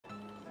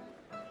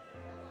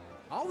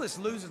All this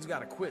losing's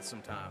gotta quit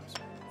sometimes.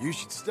 You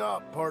should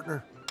stop,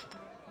 partner.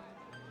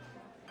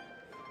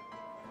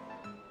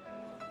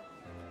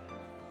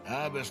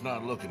 I best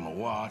not look at my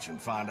watch and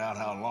find out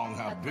how long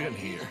I've been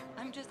here.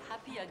 I'm just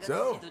happy I got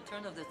So, to see the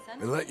turn of the sun.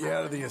 they let you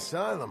out of the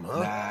asylum,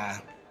 huh? Nah,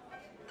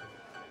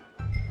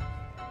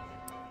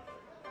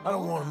 I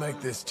don't want to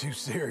make this too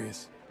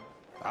serious.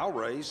 I'll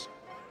raise.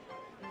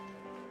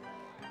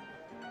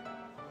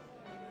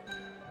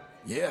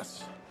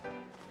 Yes.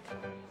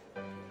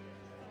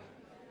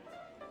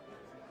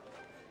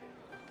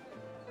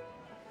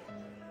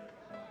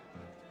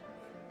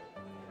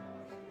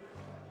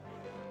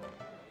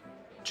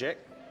 Check.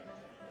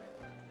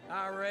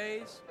 I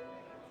raise.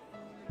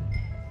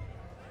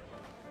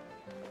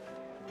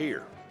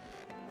 Here.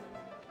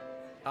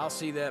 I'll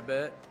see that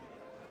bet.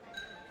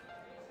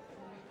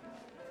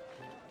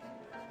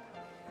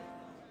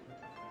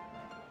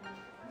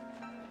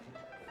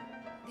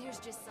 There's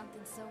just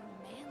something so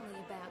manly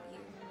about you.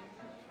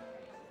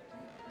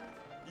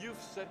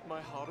 You've set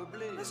my heart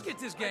ablaze. Let's get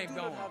this I game do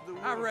not going. have the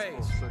I words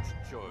raise. for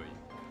such joy.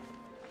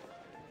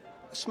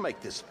 Let's make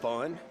this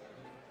fun.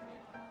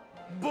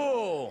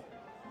 Bull!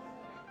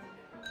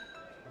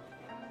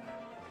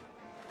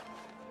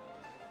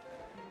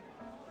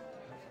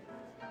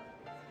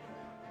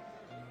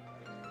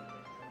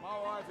 My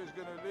wife is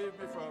gonna leave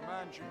me for a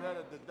man she met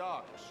at the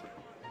docks.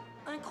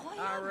 I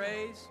Incroyable.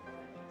 raise.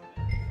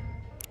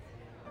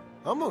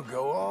 I'm gonna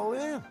go all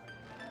in.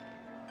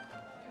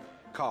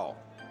 Call.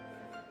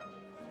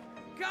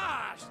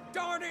 Gosh,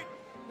 darn it!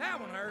 That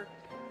one hurt.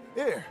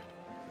 Here.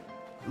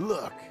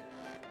 Look.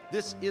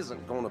 This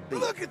isn't gonna be.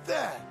 Look at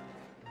that.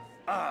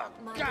 Ah,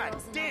 My God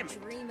girls and damn I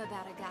it. dream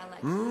about a guy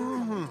like you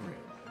coming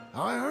through.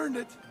 I earned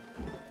it.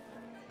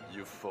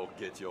 You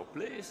forget your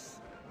place.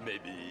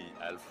 Maybe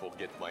I'll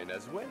forget mine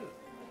as well.